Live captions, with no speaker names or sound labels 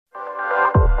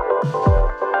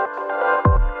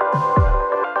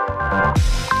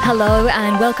Hello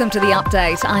and welcome to The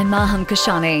Update. I'm Maham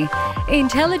Kashani.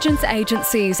 Intelligence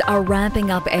agencies are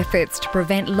ramping up efforts to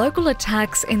prevent local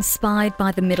attacks inspired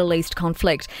by the Middle East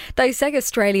conflict. They say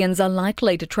Australians are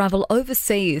likely to travel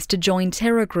overseas to join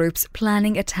terror groups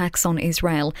planning attacks on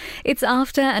Israel. It's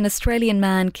after an Australian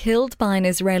man killed by an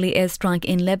Israeli airstrike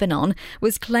in Lebanon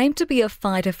was claimed to be a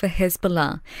fighter for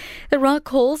Hezbollah. There are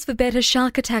calls for better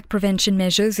shark attack prevention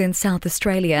measures in South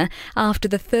Australia after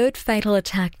the third fatal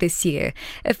attack this year.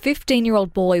 A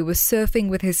 15-year-old boy was surfing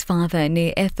with his father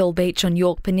near Ethel Beach on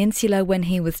York Peninsula when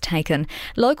he was taken.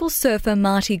 Local surfer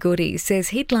Marty Goody says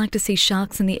he'd like to see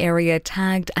sharks in the area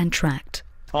tagged and tracked.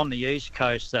 On the East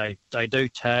Coast, they do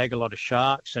tag a lot of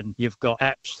sharks, and you've got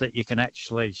apps that you can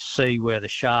actually see where the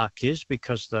shark is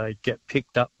because they get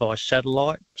picked up by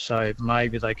satellite. So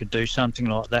maybe they could do something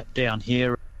like that down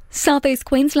here. Southeast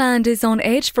Queensland is on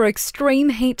edge for extreme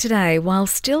heat today while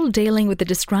still dealing with the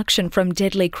destruction from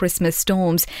deadly Christmas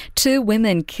storms. 2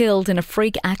 women killed in a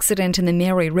freak accident in the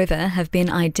Mary River have been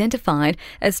identified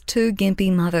as 2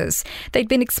 Gympie mothers. They'd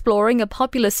been exploring a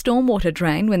popular stormwater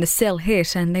drain when the cell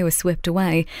hit and they were swept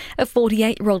away. A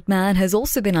 48-year-old man has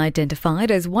also been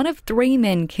identified as one of 3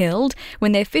 men killed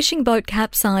when their fishing boat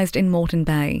capsized in Moreton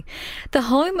Bay. The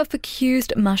home of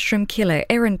accused mushroom killer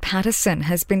Erin Patterson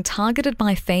has been targeted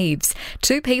by thieves.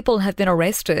 2 people have been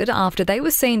arrested after they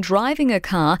were seen driving a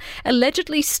car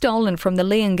allegedly stolen from the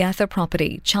Leongatha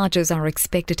property. Charges are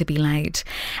expected to be laid.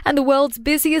 And the world's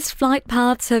busiest flight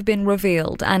paths have been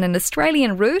revealed, and an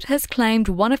Australian route has claimed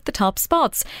one of the top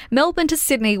spots. Melbourne to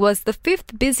Sydney was the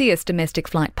 5th busiest domestic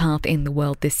flight path in the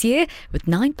world this year, with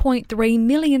 9.3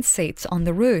 million seats on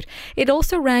the route. It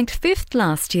also ranked 5th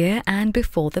last year and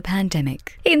before the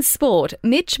pandemic. In sport,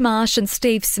 Mitch Marsh and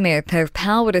Steve Smith have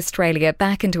powered Australia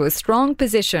back into a strong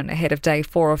position ahead of day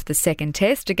 4 of the second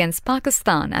test against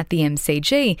Pakistan at the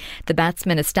MCG, the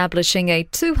batsmen establishing a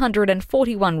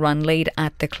 241-run lead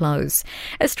at the close.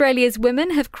 Australia's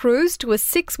women have cruised to a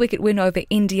 6-wicket win over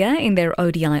India in their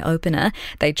ODI opener.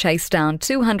 They chased down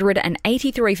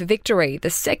 283 for victory, the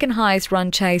second highest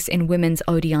run chase in women's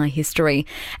ODI history.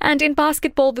 And in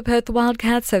basketball, the Perth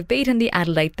Wildcats have beaten the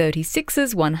Adelaide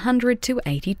 36ers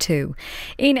 100-82.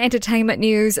 In entertainment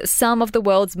news, some of the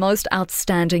world's most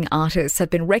outstanding artists have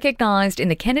been recognised in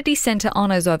the Kennedy Centre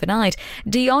Honours overnight.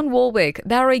 Dionne Warwick,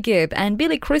 Barry Gibb and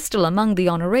Billy Crystal among the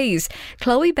honorees.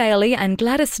 Chloe Bailey and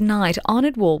Gladys Knight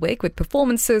honoured Warwick with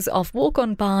performances of Walk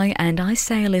On By and I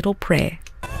Say a Little Prayer.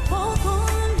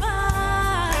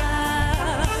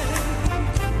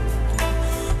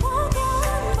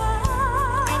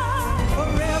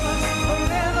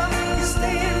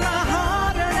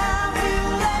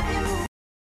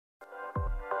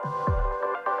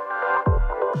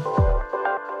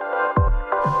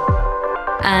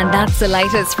 And that's the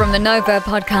latest from the Nova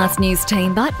Podcast News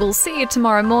team, but we'll see you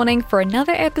tomorrow morning for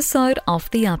another episode of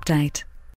The Update.